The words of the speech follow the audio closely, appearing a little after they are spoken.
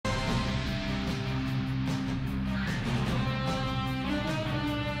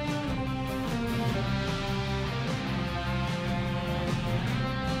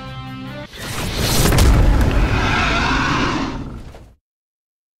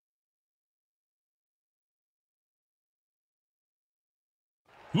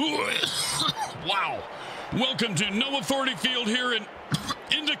Wow. Welcome to No Authority Field here in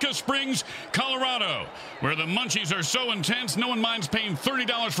Indica Springs, Colorado, where the munchies are so intense no one minds paying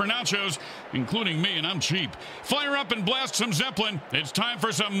 $30 for nachos, including me, and I'm cheap. Fire up and blast some Zeppelin. It's time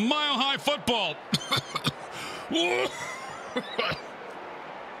for some mile-high football.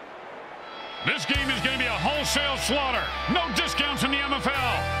 This game is going to be a wholesale slaughter. No discounts in the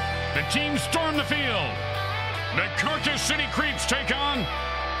MFL. The teams storm the field. The Karcass City Creeps take on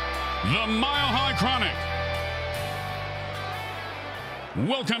the Mile High Chronic.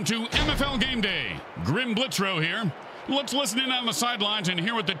 Welcome to MFL Game Day. Grim Blitzrow here. Let's listen in on the sidelines and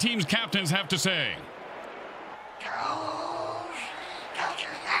hear what the team's captains have to say.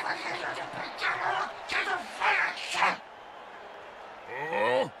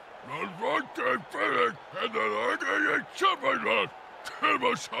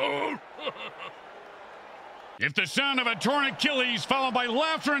 If the sound of a torn Achilles followed by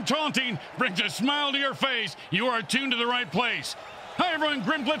laughter and taunting brings a smile to your face, you are tuned to the right place. Hi everyone,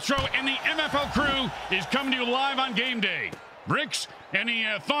 Grim Blitzrow and the MFL crew is coming to you live on game day. Bricks, any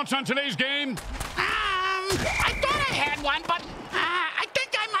thoughts on today's game? I thought I had one, but I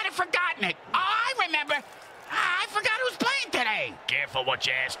think I might have forgotten it. Oh, I remember. I forgot who's playing today. Careful what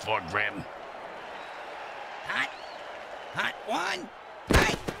you asked for, Grim. Hot one.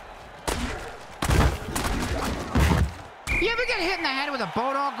 Hey. You ever get hit in the head with a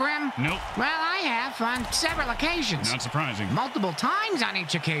boat all, Grim? Nope. Well, I have on several occasions. Not surprising. Multiple times on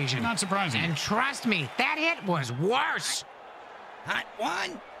each occasion. Not surprising. And trust me, that hit was worse. Hot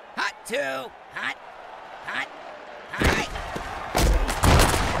one. Hot two. Hot.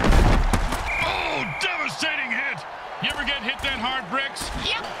 Oh, devastating hit. You ever get hit that hard, Bricks?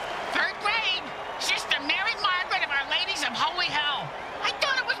 Yep. 3rd grade. Sister Mary Margaret of Our Ladies of Holy Hell. I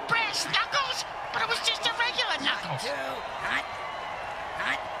thought it was brass knuckles, but it was just a regular knuckles. Hot.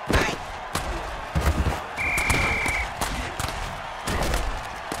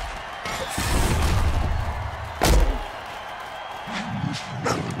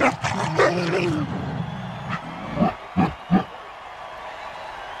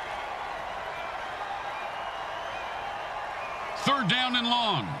 Third down and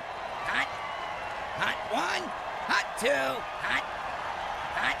long. Hot one. Hot two. Hot.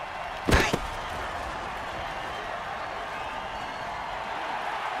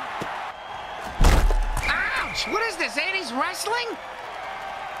 Ouch! What is this, 80s wrestling?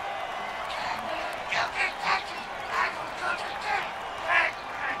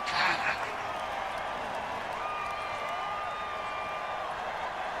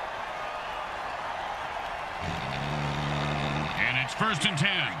 And it's 1st and 10.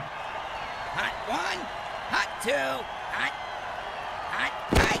 Hot one. Hot two. Hot.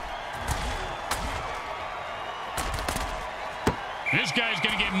 This guy's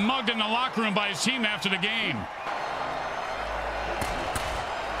going to get mugged in the locker room by his team after the game.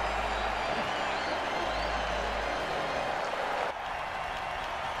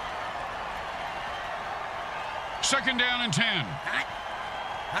 Second down and 10.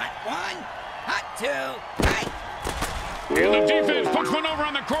 Hot one. Hot two. And the defense puts one over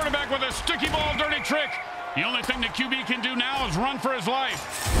on the quarterback with a sticky ball dirty trick. The only thing the QB can do now is run for his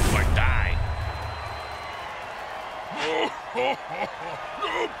life. Or die.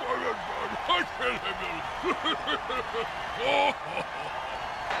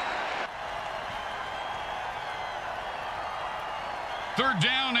 Third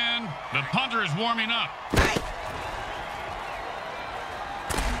down, and the punter is warming up.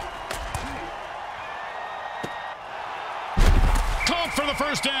 Caught for the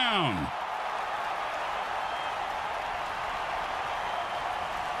first down.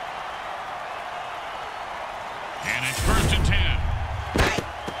 And it's 1st and 10.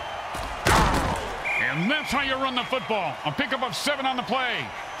 And that's how you run the football. A pickup of 7 on the play.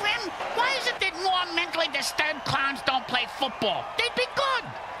 Grim, why is it that more mentally disturbed clowns don't play football? They'd be good.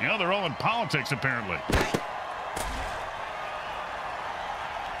 Yeah, they're all in politics, apparently.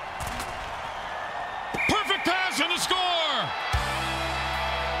 Perfect pass and the score!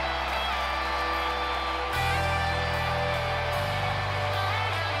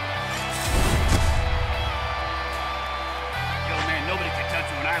 Nobody can touch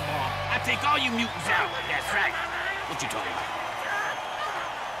you when I ball. I take all you mutants out. That's right. What you talking about?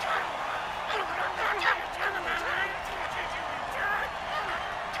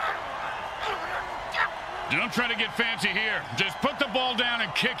 Don't try to get fancy here. Just put the ball down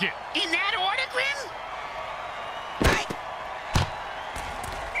and kick it. In that order, Grim?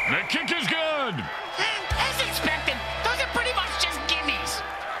 The kick is good. As expected, those are pretty much just gimmies.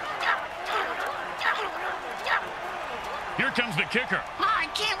 Here comes the kicker. I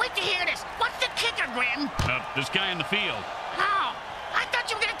can't wait to hear this. What's the kicker, Grim? This guy in the field. Oh, I thought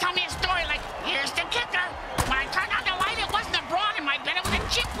you were going to tell me a story like, here's the kicker. When I turned on the light, it wasn't a broad in my bed. It was a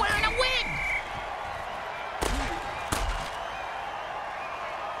chick wearing a wig.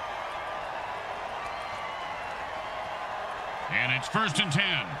 And it's 1st and 10.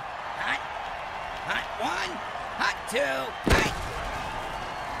 Hot. Hot 1. Hot 2. Hot.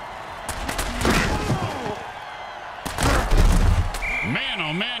 Man,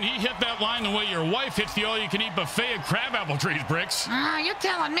 oh man, he hit that line the way your wife hits the all-you-can-eat buffet at crabapple trees, Bricks. You're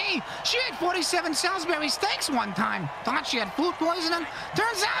telling me. She ate 47 Salisbury steaks one time. Thought she had food poisoning.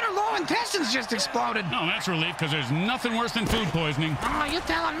 Turns out her lower intestines just exploded. No, that's relief, because there's nothing worse than food poisoning. Oh, you're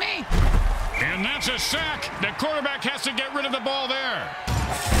telling me. And that's a sack. The quarterback has to get rid of the ball there.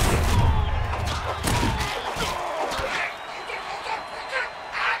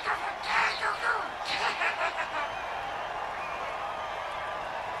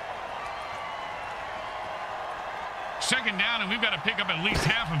 Second down, and we've got to pick up at least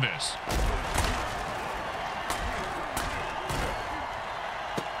half of this.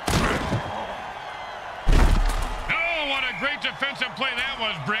 Oh, what a great defensive play that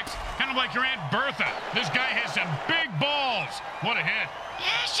was, Bricks. Kind of like your Aunt Bertha. This guy has some big balls. What a hit.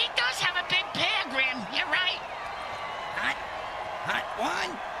 Yeah, she does have a big pair, Grim. You're right. Hot. Hot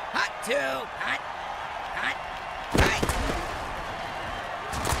 1. Hot 2. Hot. Hot. Hot.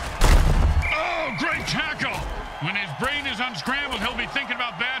 Oh, great tackle. When his brain is unscrambled, he'll be thinking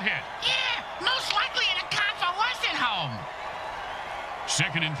about that hit. Yeah, most likely in a convalescent home.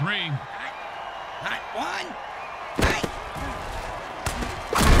 2nd and 3. Hot 1. Hot.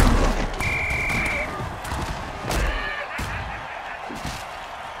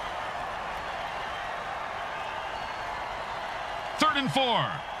 Third and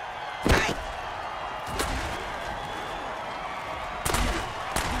 4.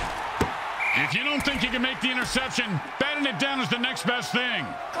 If you don't think you can make the interception, batting it down is the next best thing.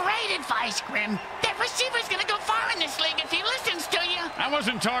 Great advice, Grim. That receiver's gonna go far in this league if he listens to you. I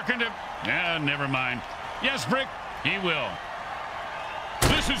wasn't talking to... never mind. Yes, Brick, he will.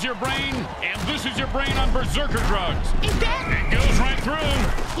 This is your brain, and this is your brain on berserker drugs. Is that... It goes right through.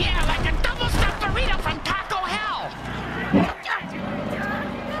 Yeah, like a double-stuffed burrito from Taco Hell.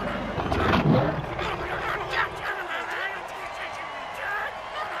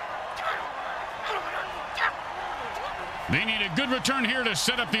 They need a good return here to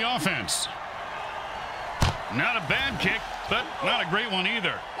set up the offense. Not a bad kick, but not a great one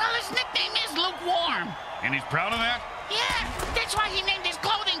either. Well, his nickname is Lukewarm. And he's proud of that? Yeah, that's why he named his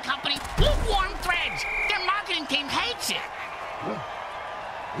clothing company Lukewarm Threads. Their marketing team hates it.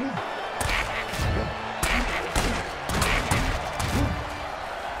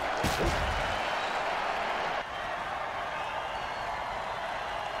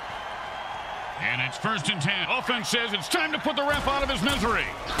 And it's 1st and 10. Offense says it's time to put the ref out of his misery.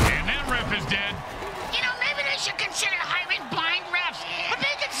 And that ref is dead. You know, maybe they should consider hiring blind refs. But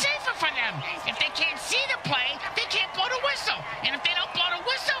make it safer for them. If they can't see the play, they can't blow the whistle. And if they don't blow the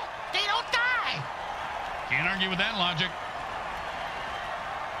whistle, they don't die. Can't argue with that logic.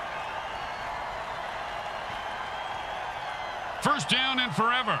 First down and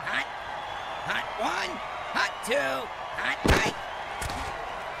forever. Hot. Hot 1. Hot 2. Hot. Hot.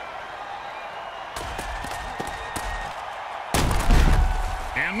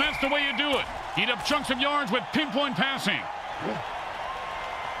 And that's the way you do it. Eat up chunks of yards with pinpoint passing.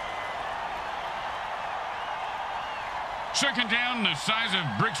 Second down, the size of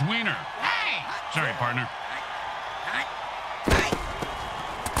Brick's wiener. Hey! Sorry, partner.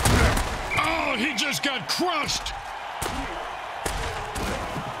 Oh, he just got crushed.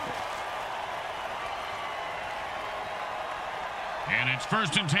 And it's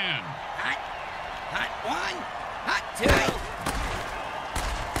 1st and 10. Hot. Hot 1. Hot 2.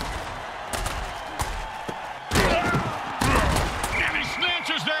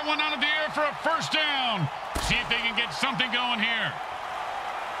 That one out of the air for a first down. See if they can get something going here.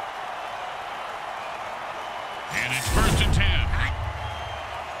 And it's 1st and 10.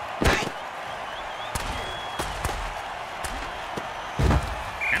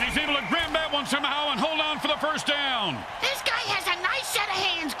 And he's able to grab that one somehow and hold on for the first down. This guy has a nice set of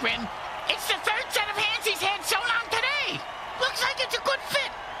hands, Grim. It's the 3rd set of hands he's had sewn on today. Looks like it's a good fit.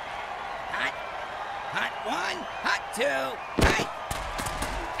 Hot. Hot 1. Hot 2. Hot.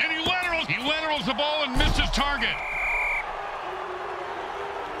 And he laterals the ball and missed his target.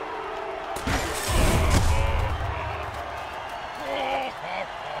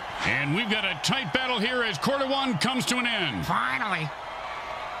 And we've got a tight battle here as quarter 1 comes to an end. Finally.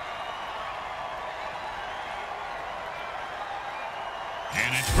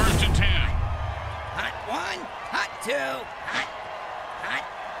 And it's 1st and 10. Hot 1, hot 2, hot, hot,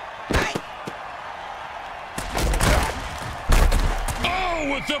 hot.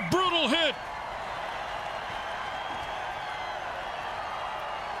 Oh, with the brutal hit.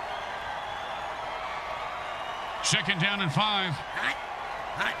 Second down and 5. Hot,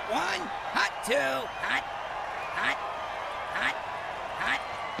 hot 1, hot 2, hot, hot, hot, hot,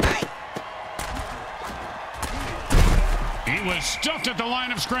 hot. He was stuffed at the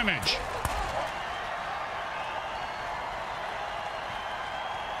line of scrimmage.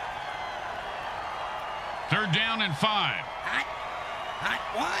 Third down and 5. Hot, hot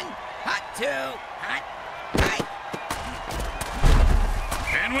 1, hot 2, hot, hot.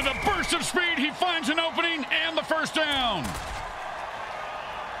 And with a burst of speed, he finds an opening and the first down.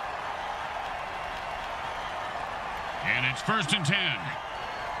 And it's 1st and 10.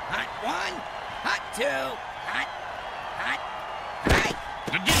 Hot 1, hot 2, hot, hot, hot.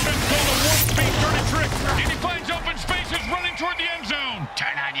 The defense called a one-speed dirty trick, and he finds open spaces running toward the end zone.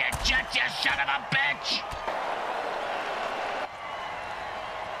 Turn on your jets, you son of a bitch!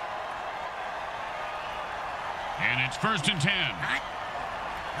 And it's 1st and 10. Hot,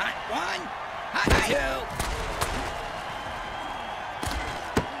 hot 1, hot 2.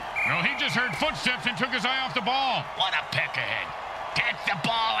 Well, he just heard footsteps and took his eye off the ball. What a pick ahead. Get the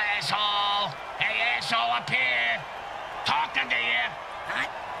ball, asshole! Hey, asshole, up here! Talking to you! Hot,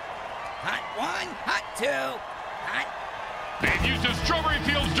 hot 1, hot 2, hot. They've used a Strawberry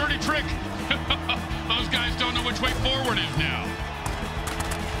Fields dirty trick. Those guys don't know which way forward is now.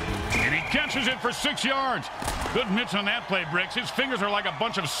 And he catches it for 6 yards. Good mitts on that play, Bricks. His fingers are like a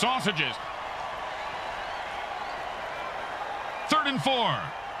bunch of sausages. 3rd and 4.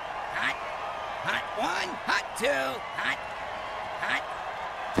 Hot, hot 1, hot 2, hot, hot,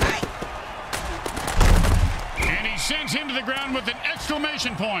 hot. And he sends him to the ground with an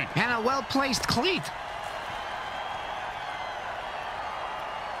exclamation point. And a well-placed cleat.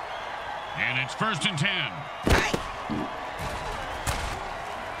 And it's 1st and 10. Hot.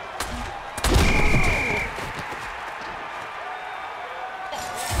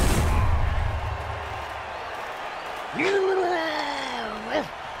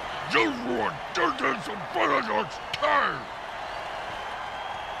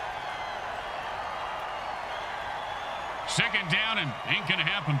 Second down and ain't gonna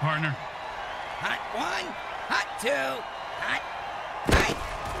happen, partner. Hot 1, hot 2, hot, hot.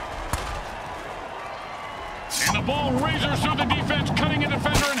 And the ball razors through the defense, cutting a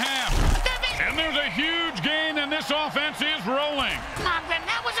defender in half. And there's a huge gain, and this offense is rolling. Marvin,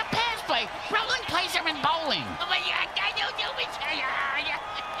 that was a pass play. Rolling plays are in bowling.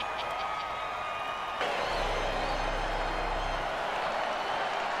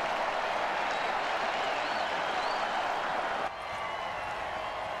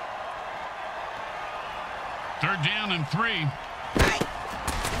 Third down and 3.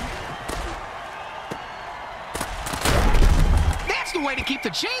 That's the way to keep the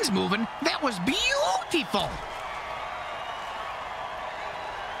chains moving. That was beautiful.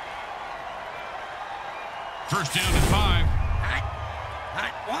 First down and 5. Hot,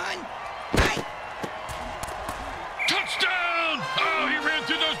 hot 1, hot. Touchdown! Oh, he ran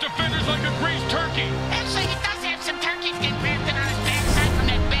through those defenders like a greased turkey. Actually, he does have some turkeys getting drafted on his backside from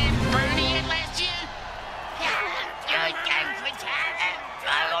that bad burn he had last year.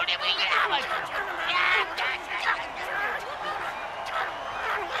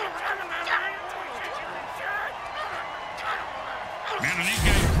 Man, are these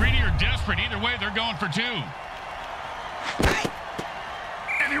guys greedy or desperate? Either way, they're going for 2.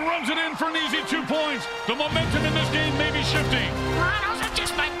 And he runs it in for an easy 2 points. The momentum in this game may be shifting. Those are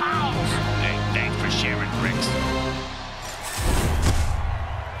just my balls. Hey, thanks for sharing, Bricks.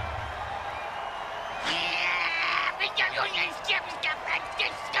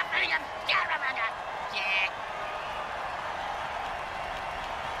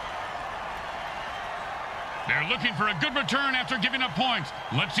 They're looking for a good return after giving up points.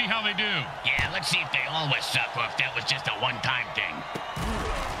 Let's see how they do. Yeah, let's see if they always suck or if that was just a one-time thing.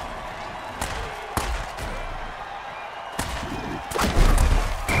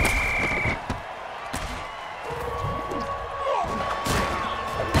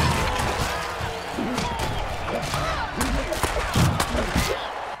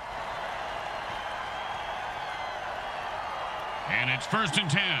 And it's 1st and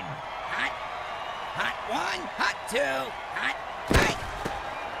 10. Hot, hot 1, hot 2, hot, hot.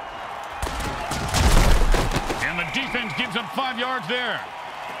 And the defense gives up 5 yards there.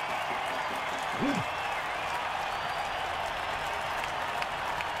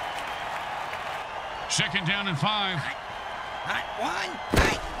 Second down and 5. Hot one.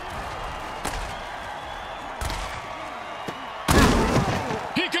 Hot.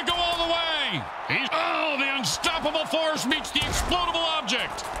 He could go all the way. Oh, the unstoppable force meets the explodable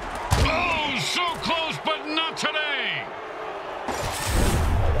object. Oh, so close, but not today.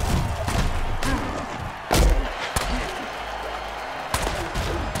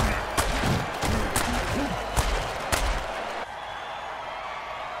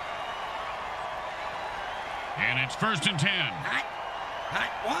 And it's 1st and 10. Hot.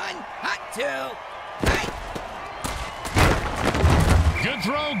 Hot one. Hot two. Hot. Good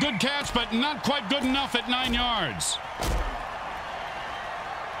throw, good catch, but not quite good enough at 9 yards.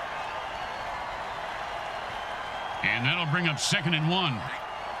 And that'll bring up 2nd and 1.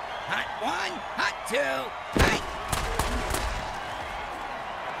 Hot one. Hot two. Hot.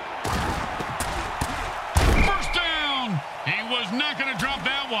 First down. He was not going to drop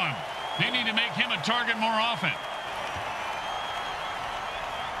that one. They need to make him a target more often.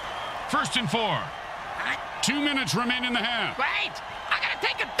 1st and 4. Hot. 2 minutes remain in the half. Wait! I gotta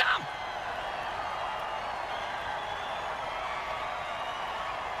take a dump!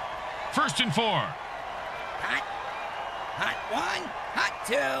 First and 4. Hot. Hot one. Hot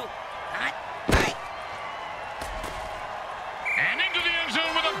two. Hot. Hot. And into the end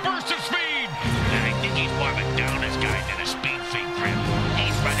zone with a burst of speed. I think he's more of a downers guy than a speed freak, Grim.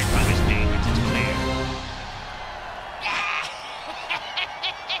 He's running from his demons, it's clear.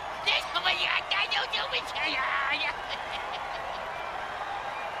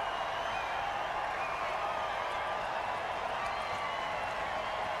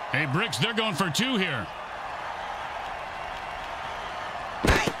 Hey, Bricks, they're going for 2 here.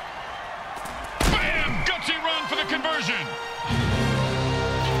 Bam! Gutsy run for the conversion.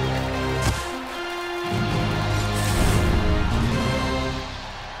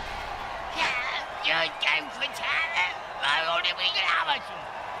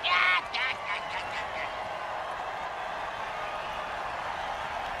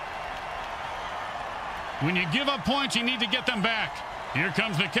 When you give up points, you need to get them back. Here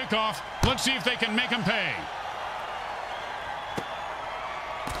comes the kickoff. Let's see if they can make them pay.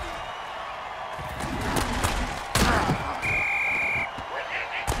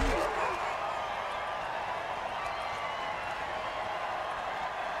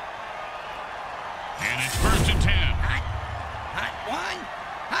 And it's 1st and 10. Hot. Hot one.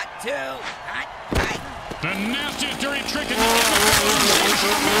 Hot two. Hot. Hot. The nastiest dirty trick in the MFL.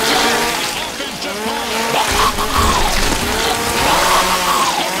 Offense just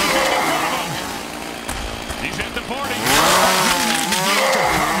he's at the 40.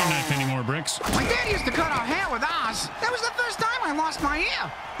 Knife anymore, Bricks. My dad used to cut our hair with ours. That was the first time I lost my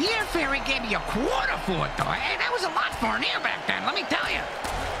ear. The ear fairy gave me a quarter for it, though. Hey, that was a lot for an ear back then, let me tell you.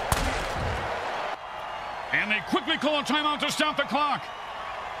 And they quickly call a timeout to stop the clock.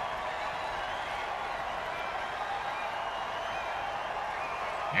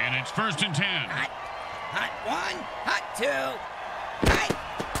 And it's 1st and 10. Hot. Hot one. Hot two. Hot.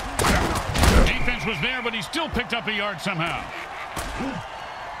 Defense was there, but he still picked up a yard somehow.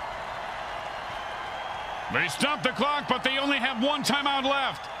 They stopped the clock, but they only have 1 timeout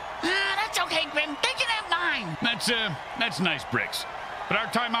left. That's okay, Grim. They can have 9. That's nice, Bricks. But our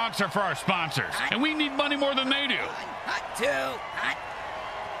timeouts are for our sponsors, and we need money more than they do. Hot two. Hot.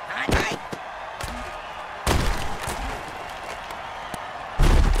 Hot. Hot.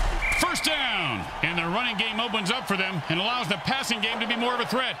 First down, and the running game opens up for them and allows the passing game to be more of a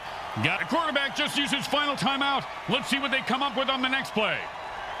threat. Got a quarterback just used his final timeout. Let's see what they come up with on the next play.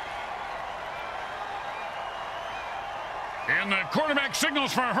 And the quarterback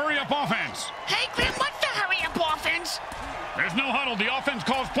signals for a hurry-up offense. Hey, Grim, what's the hurry-up offense? There's no huddle. The offense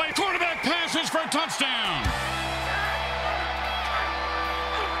calls play. Quarterback passes for a touchdown.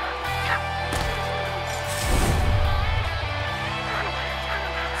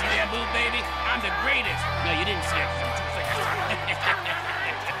 See that move, baby? I'm the greatest. No, you didn't see it because I'm too fast.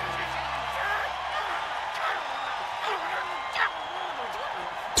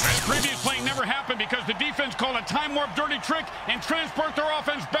 That previous play never happened because the defense called a time warp dirty trick and transport their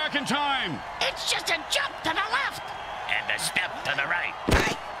offense back in time. It's just a jump to the left. And a step to the right.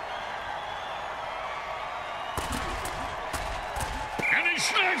 And he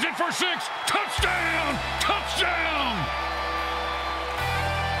snags it for 6. Touchdown! Touchdown!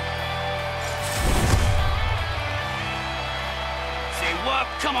 Say what?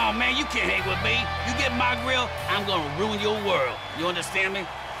 Come on, man. You can't hang with me. You get my grill, I'm going to ruin your world. You understand me?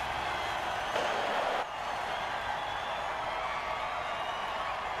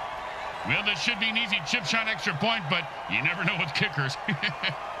 Well, this should be an easy chip shot extra point, but you never know with kickers.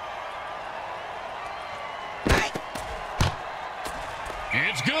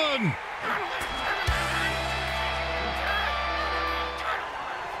 It's good.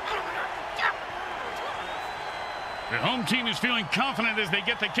 The home team is feeling confident as they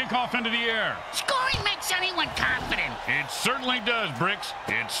get the kickoff into the air. Scoring makes anyone confident. It certainly does, Bricks.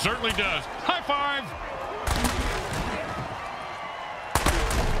 It certainly does. High five.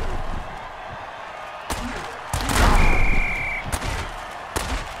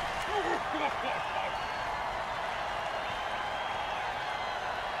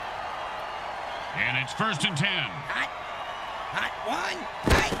 And it's 1st and 10. Hot one.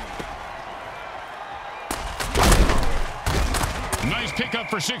 Hot. Nice pickup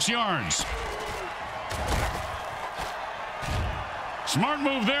for 6 yards. Smart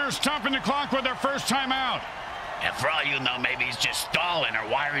move there, stopping the clock with their first timeout. And for all you know, maybe he's just stalling or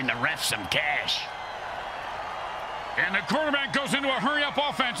wiring the refs some cash. And the quarterback goes into a hurry-up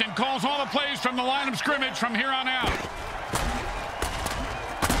offense and calls all the plays from the line of scrimmage from here on out.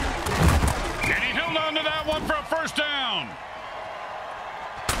 And he held on to that one for a first down.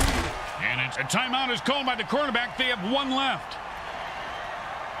 And it's a timeout is called by the quarterback. They have 1 left.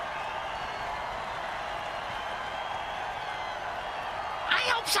 I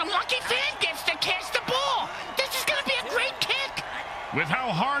hope some lucky fan gets to catch the ball. This is going to be a great kick. With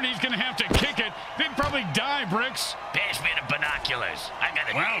how hard he's going to have to kick it, they'd probably die, Bricks. Pass me the binoculars. I got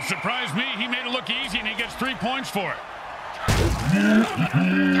it. Well, surprise me. He made it look easy, and he gets 3 points for it.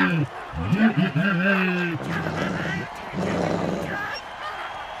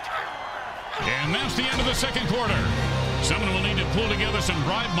 And that's the end of the second quarter. Someone will need to pull together some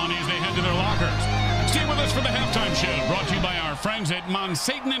bribe money as they head to their lockers. Stay with us for the halftime show, brought to you by our friends at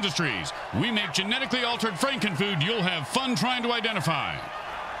Monsatan Industries. We make genetically altered frankenfood you'll have fun trying to identify.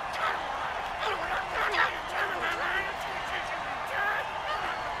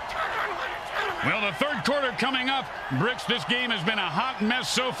 Well, the third quarter coming up. Bricks, this game has been a hot mess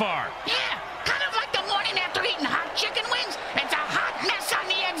so far. Yeah, kind of like the morning after eating hot chicken wings. It's a hot mess on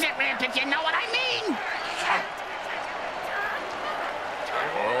the exit ramp, if you know what I mean.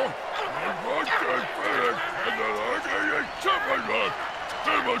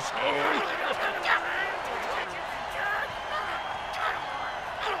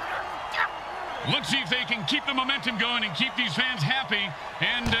 Let's see if they can keep the momentum going and keep these fans happy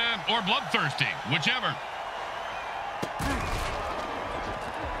and or bloodthirsty, whichever.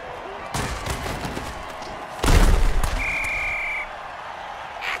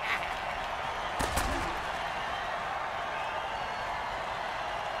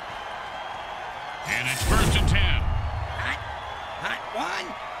 And it's 1st and 10. Hot one.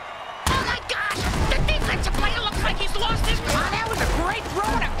 Oh, my gosh. The defensive player looks like he's lost his... Oh, that was a great throw.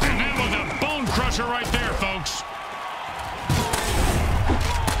 And that was a bone crusher right there, folks.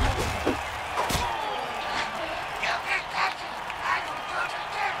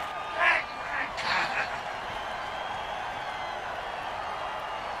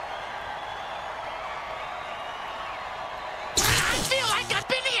 I feel like I've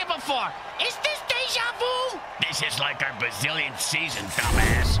been here before. Is this deja vu? This is like our bazillionth season,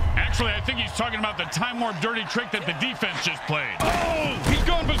 dumbass. Actually, I think he's talking about the time warp dirty trick that the defense just played. Oh, he's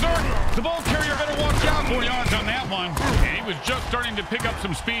going berserk. The ball carrier better watch out. 4 yards on that one. And he was just starting to pick up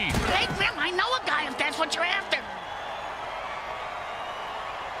some speed. Hey, Grim, I know a guy if that's what you're after.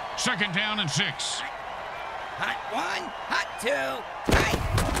 2nd down and 6. Hot one. Hot two. Hot.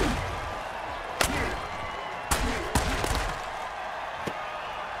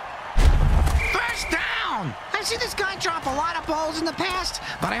 I've seen this guy drop a lot of balls in the past,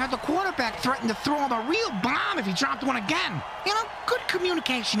 but I heard the quarterback threaten to throw him a real bomb if he dropped one again. You know, good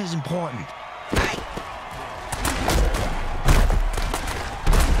communication is important.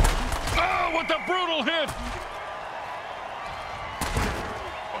 Oh, what the brutal hit!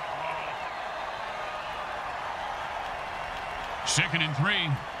 Second and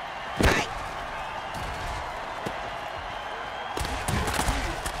 3.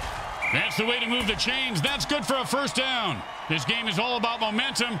 That's the way to move the chains. That's good for a first down. This game is all about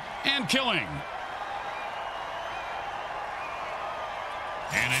momentum and killing.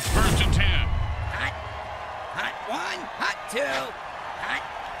 And it's 1st and 10. Hot one. Hot two. Hot.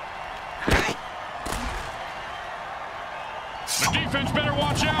 The defense better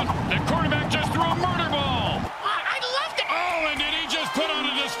watch out. The quarterback just threw a murder ball. I loved it. Oh, and did he just put on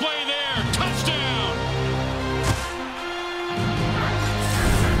a display there? Touchdown.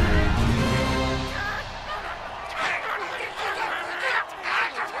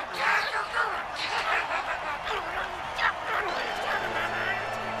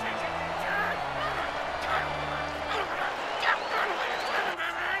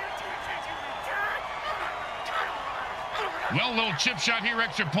 Well, little chip shot here,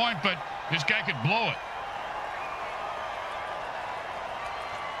 extra point, but this guy could blow it.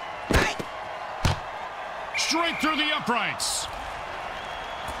 Straight through the uprights.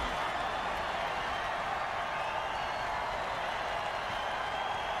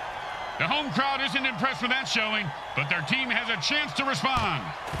 The home crowd isn't impressed with that showing, but their team has a chance to respond.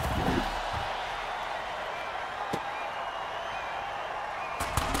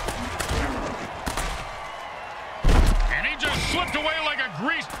 And he just slipped away like a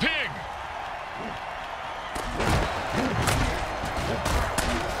greased pig.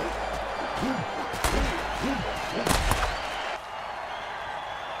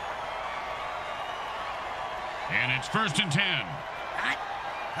 And it's 1st and 10.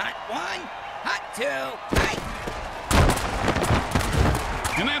 Hot 1, hot 2, hot.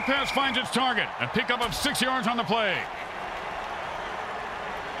 And that pass finds its target. A pickup of 6 yards on the play.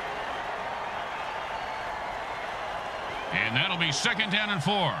 And that'll be 2nd down and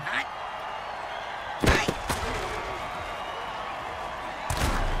 4. Hot.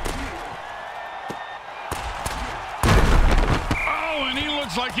 Oh, and he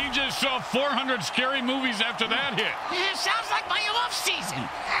looks like he just saw 400 scary movies after that hit. Yeah, sounds like my off season.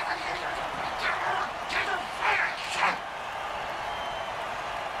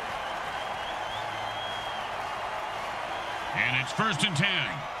 And it's 1st and 10.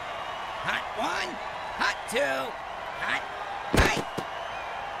 Hot 1, hot 2, hot.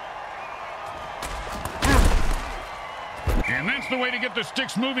 And that's the way to get the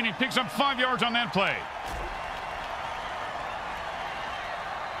sticks moving. He picks up 5 yards on that play.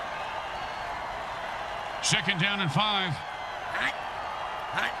 Second down and 5.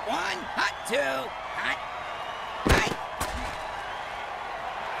 Hot 1, hot 2, hot.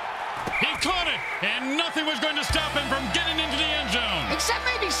 He caught it, and nothing was going to stop him from getting into the end zone. Except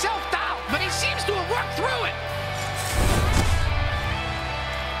maybe self-doubt, but he seems to have worked through it.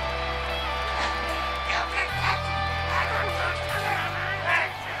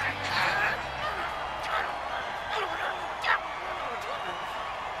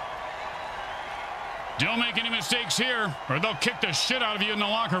 Don't make any mistakes here, or they'll kick the shit out of you in the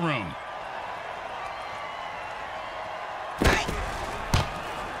locker room.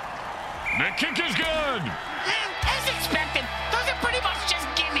 The kick is good. As expected, those are pretty much just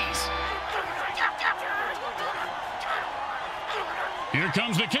gimmies. Here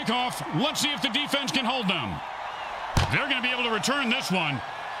comes the kickoff. Let's see if the defense can hold them. They're going to be able to return this one.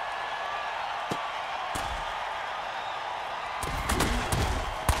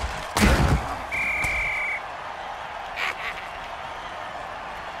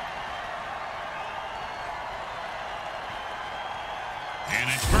 And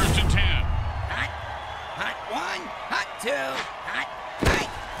it's 1st and 10. Hot 1, hot 2, hot.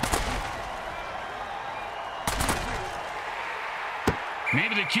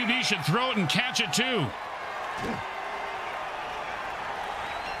 Maybe the QB should throw it and catch it too.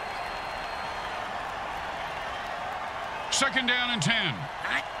 Second down and 10.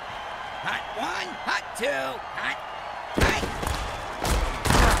 Hot 1, hot 2, hot.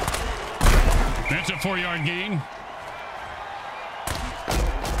 That's a 4-yard gain.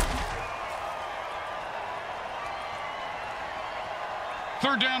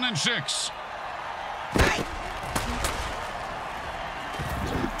 Third down and 6.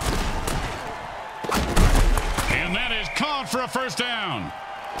 And that is caught for a 1st down.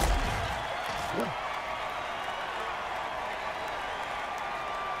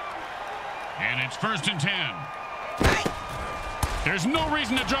 And it's 1st and 10. There's no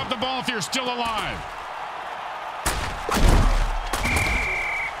reason to drop the ball if you're still alive.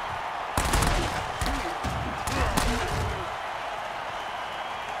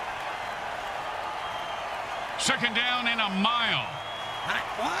 Second down and a mile. Hot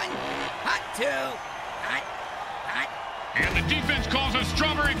 1, hot 2, hot. And the defense calls a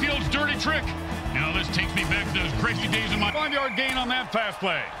Strawberry Fields dirty trick. Now this takes me back to those crazy days of my 5-yard gain on that pass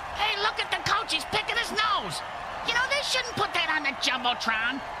play. Hey, look at the coach. He's picking his nose. You know, they shouldn't put that on the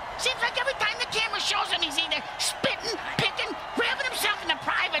Jumbotron. Seems like every time the camera shows him, he's either spitting, picking, grabbing himself in the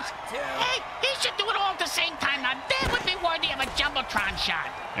privates. Hey, he should do it all at the same time. Now, that would be worthy of a Jumbotron shot.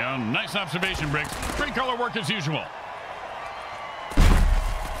 Yeah, nice observation, Briggs. Great color work as usual.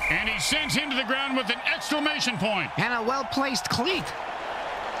 And he sends him to the ground with an exclamation point. And a well-placed cleat.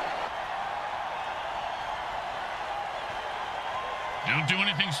 Don't do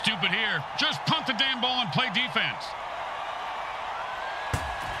anything stupid here. Just punt the damn ball and play defense.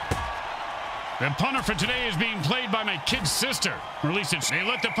 The punter for today is being played by my kid's sister. Or at least they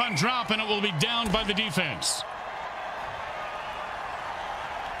let the punt drop and it will be downed by the defense.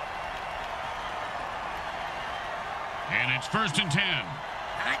 And it's 1st and 10.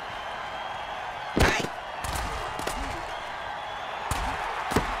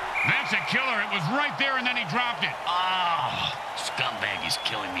 That's a killer. It was right there, and then he dropped it. Oh, scumbag is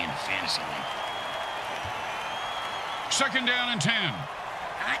killing me in the fantasy league. 2nd down and 10.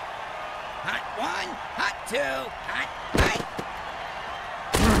 Hot 1, hot 2, hot.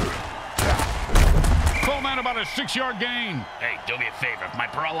 Call that about a 6-yard gain. Hey, do me a favor. If my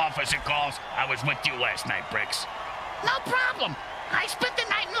parole officer calls, I was with you last night, Bricks. No problem. I spent the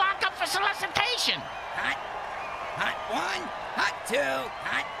night in lockup for solicitation. Hot 1, hot 2,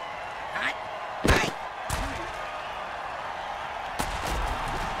 hot.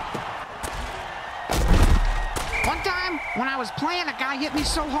 One time, when I was playing, a guy hit me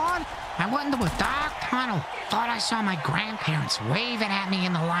so hard, I went into a dark tunnel. Thought I saw my grandparents waving at me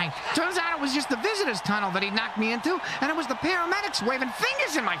in the light. Turns out it was just the visitor's tunnel that he knocked me into, and it was the paramedics waving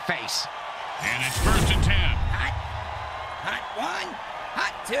fingers in my face. And it's 1st and 10. Hot 1,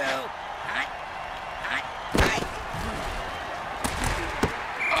 hot 2, hot.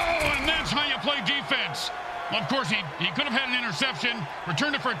 Oh, and that's how you play defense. Well, of course, he could have had an interception,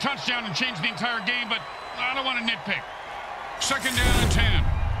 returned it for a touchdown, and changed the entire game, but I don't want to nitpick. 2nd down and 10.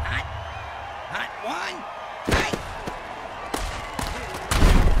 Hot 1.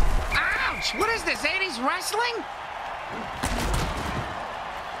 Ouch! What is this, 80s wrestling?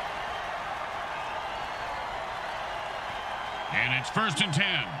 And it's 1st and 10.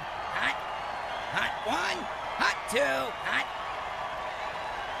 Hot 1, hot 2, hot.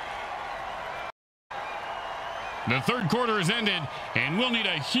 The 3rd quarter has ended, and we'll need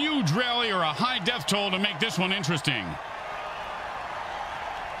a huge rally or a high death toll to make this one interesting.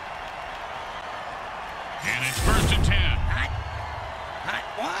 And it's 1st and 10. Hot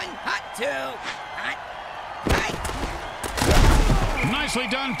 1, hot 2, hot. Nicely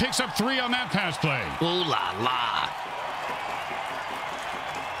done. Picks up 3 on that pass play. Ooh la la.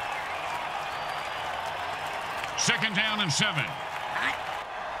 2nd down and 7.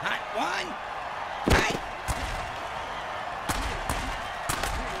 Hot 1.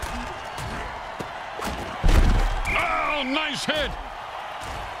 Oh, nice hit.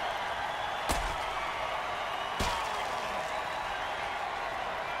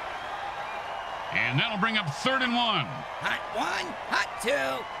 And that'll bring up 3rd and 1. Hot 1, hot 2,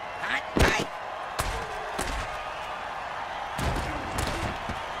 hot.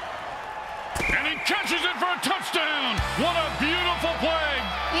 And he catches it for a touchdown. What a beautiful play.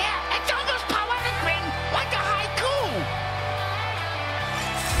 Yeah, it's almost poetic, Grim, like a haiku.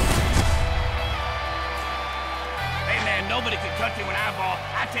 Hey, man, nobody can touch me when I ball.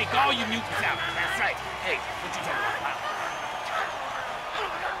 I take all you mutants out. That's right. Hey, what you talking about, pal?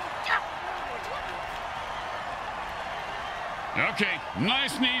 Okay,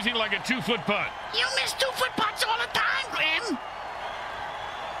 nice and easy like a 2-foot putt. You miss 2-foot putts all the time, Grim.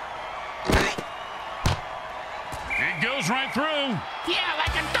 It goes right through. Yeah,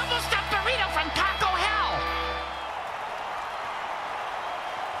 like a double-stuffed burrito from Taco Hell.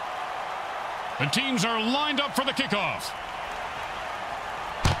 The teams are lined up for the kickoff.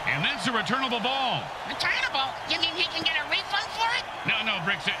 And that's a returnable ball. Returnable? You mean he can get a refund for it? No,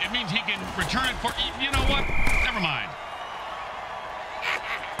 Bricks, it means he can return it for... You know what? Never mind.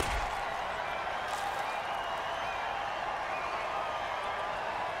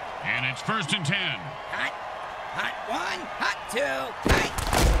 And it's 1st and 10. Hot 1, hot 2, hot.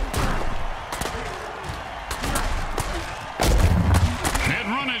 That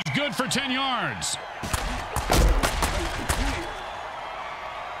run is good for 10 yards.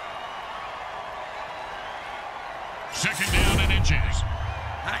 Second down and inches.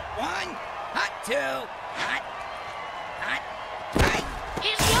 Hot 1, hot 2, hot.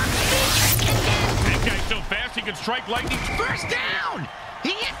 He's walking me. That guy's so fast he can strike lightning. First down!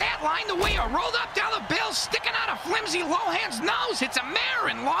 He hit that line the way it rolled up dollar bills sticking out of flimsy Lohan's nose. It's a mare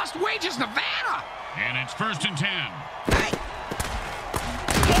in Lost Wages, Nevada. And it's 1st and 10.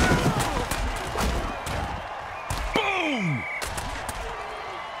 Boom!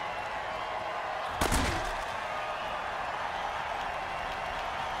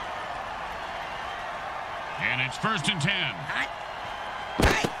 And it's 1st and 10.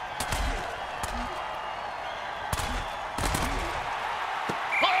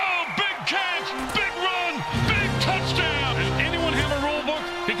 Oh, big catch, big run, big touchdown. Does anyone have a rule book?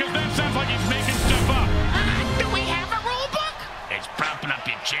 Because that sounds like he's making stuff up. Do we have a rule book? It's propping up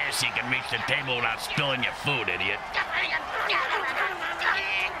your chair so you can reach the table without spilling your food, idiot.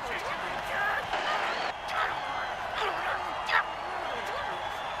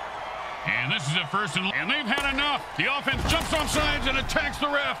 And this is a 1st and they've had enough. The offense jumps off sides and attacks the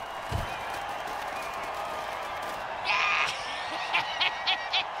ref. Yeah!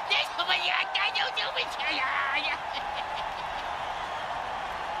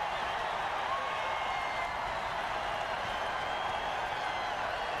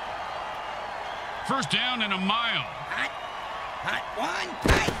 First down and a mile. Hot one.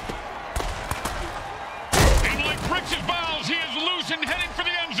 Hot. And like bricks his balls, he is loose and heading for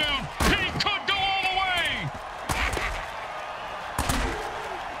the end zone. He could go all the way.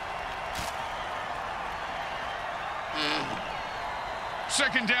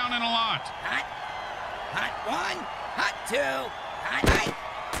 Second down and a lot. Hot one. Hot two. Hot.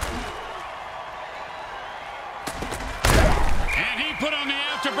 And he put on the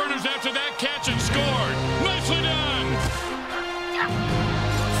afterburners after that catch and scored. Nicely done.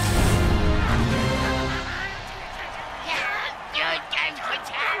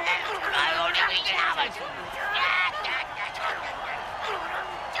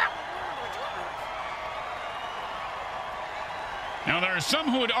 Now, there are some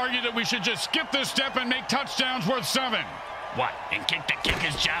who would argue that we should just skip this step and make touchdowns worth 7. What, and kick the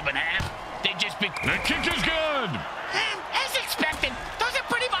kicker's job in half? They'd just be... The kick is good. As expected, those are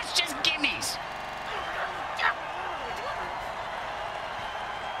pretty much just gimmies.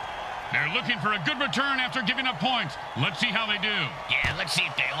 They're looking for a good return after giving up points. Let's see how they do. Yeah, let's see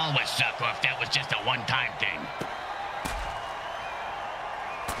if they always suck or if that was just a one-time thing.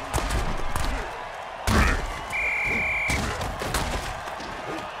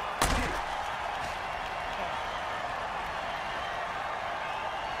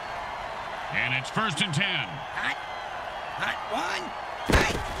 And it's first and 10. Hot one.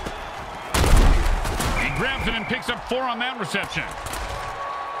 Hot. He grabs it and picks up 4 on that reception.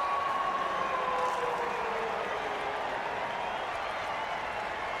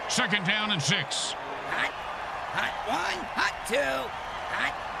 Second down and 6. Hot one. Hot two.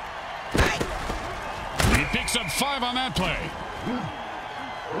 Hot. He picks up 5 on that play.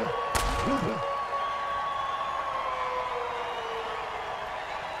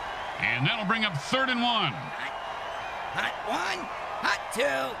 And that'll bring up 3rd and 1. Hot one. Hot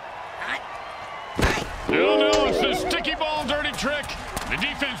two. Hot. No, it's the sticky ball dirty trick. The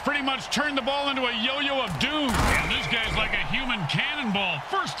defense pretty much turned the ball into a yo-yo of doom. And this guy's like a human cannonball.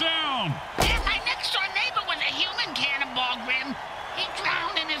 First down. And my next-door neighbor was a human cannonball, Grim. He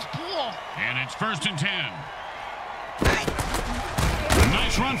drowned in his pool. And it's first and 10.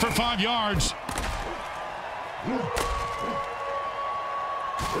 Nice run for 5 yards.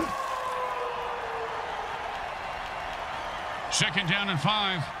 Second down and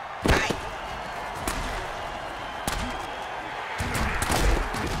 5.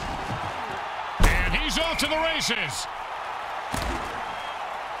 And he's off to the races.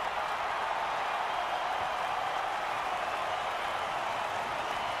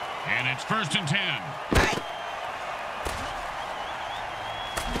 And it's first and 10.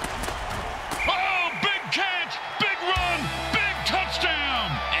 Oh, big catch, big run, big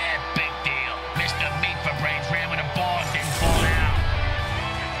touchdown. Big deal. Mr. Meat for Brains ran with a ball and didn't fall out.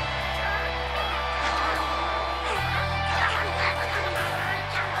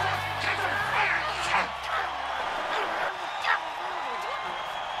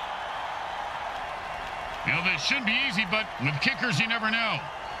 You know, this should be easy, but with kickers, you never know.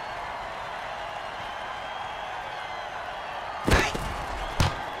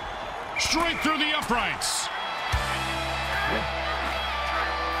 Straight through the uprights.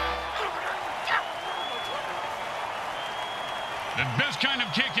 The best kind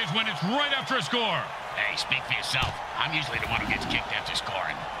of kick is when it's right after a score. Hey, speak for yourself. I'm usually the one who gets kicked after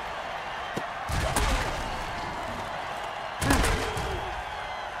scoring.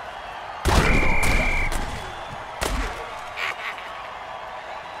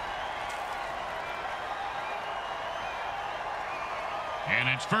 And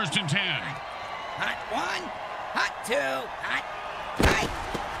it's first and 10. Hot one. Hot two. Hot.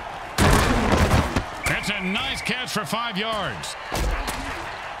 That's a nice catch for 5 yards.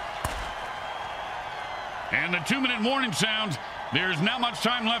 And the 2-minute warning sounds. There's not much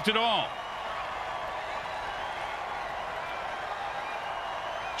time left at all.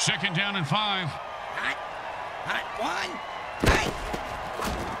 Second down and 5. Hot one.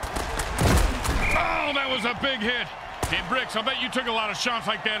 Oh, that was a big hit. Hey, Bricks, I bet you took a lot of shots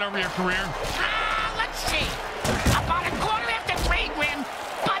like that over your career. Let's see. About a quarter after 3, Grim,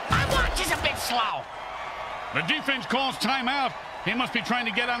 but my watch is a bit slow. The defense calls timeout. They must be trying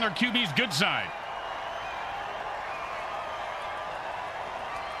to get on their QB's good side.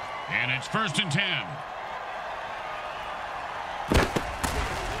 And it's first and 10.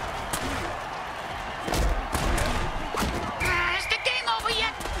 Is the game over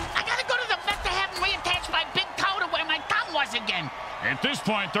yet? I gotta go to the vet to have him reattach my big toe to where my thumb was again. At this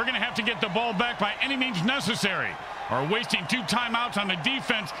point, they're going to have to get the ball back by any means necessary, or wasting 2 timeouts on the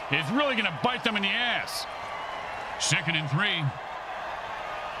defense is really going to bite them in the ass. 2nd and 3.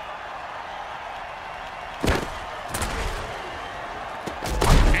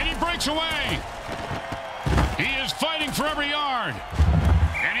 And he breaks away. He is fighting for every yard.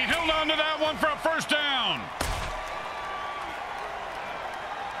 And he held on to that one for a first down.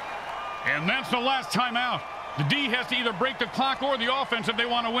 And that's the last timeout. The D has to either break the clock or the offense if they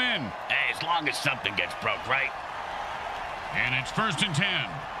want to win. Hey, as long as something gets broke, right? And it's 1st and 10.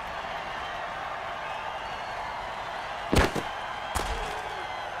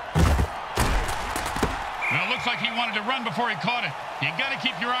 Well, it looks like he wanted to run before he caught it. You got to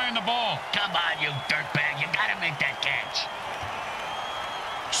keep your eye on the ball. Come on, you dirtbag. You got to make that catch.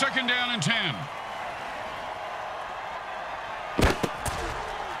 2nd down and 10.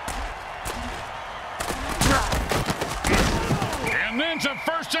 And then it's a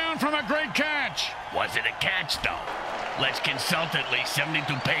first down from a great catch. Was it a catch, though? Let's consult at least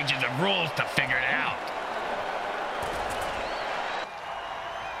 72 pages of rules to figure it out.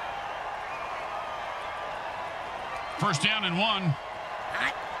 First down and 1.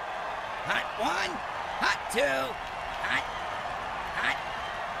 Hot. Hot 1. Hot 2. Hot. Hot.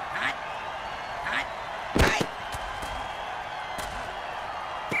 Hot. Hot. Hot.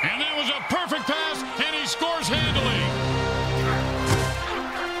 And that was a perfect pass, and he scores handily.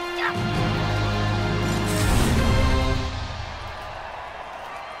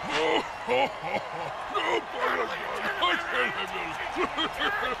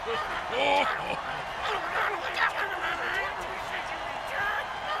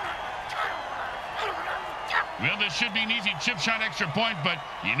 Well, this should be an easy chip shot extra point, but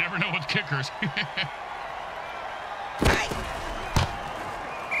you never know with kickers.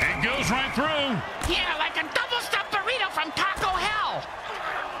 It goes right through. Yeah, like a double-stuffed burrito from Taco Hell.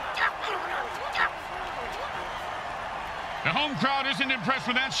 The home crowd isn't impressed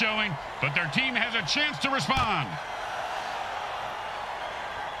with that showing, but their team has a chance to respond.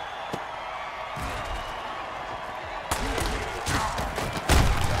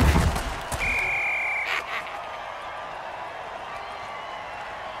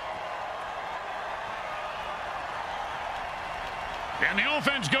 And the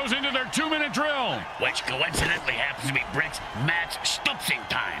offense goes into their 2-minute drill. Which coincidentally happens to be Brick's match stupsing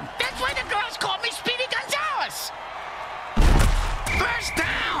time. That's why the girls call me Speedy Gonzalez. First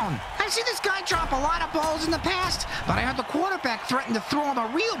down! I've seen this guy drop a lot of balls in the past, but I heard the quarterback threaten to throw him a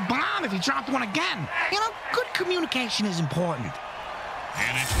real bomb if he dropped one again. You know, good communication is important.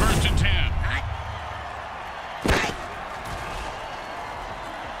 And it's 1st and 10. Hot. Hot.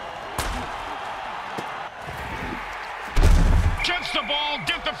 Catch the ball,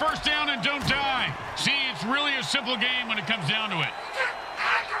 get the first down, and don't die. See, it's really a simple game when it comes down to it.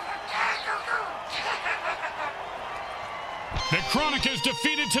 The Chronic is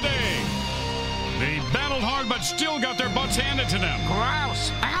defeated today. They battled hard, but still got their butts handed to them.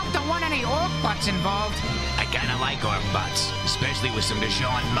 Gross. I hope there weren't any orc butts involved. I kinda like orc butts, especially with some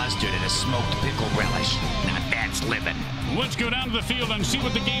Dijon mustard and a smoked pickle relish. Now that's living. Let's go down to the field and see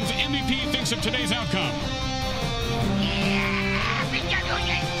what the game's MVP thinks of today's outcome.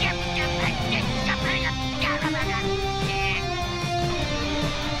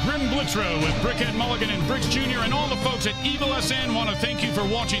 Grim Blitzrow with Brickhead Mulligan and Bricks Jr. and all the folks at Evil SN want to thank you for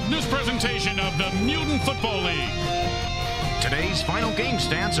watching this presentation of the Mutant Football League. Today's final game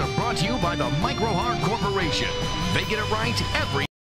stats are brought to you by the Micro Hard Corporation. They get it right every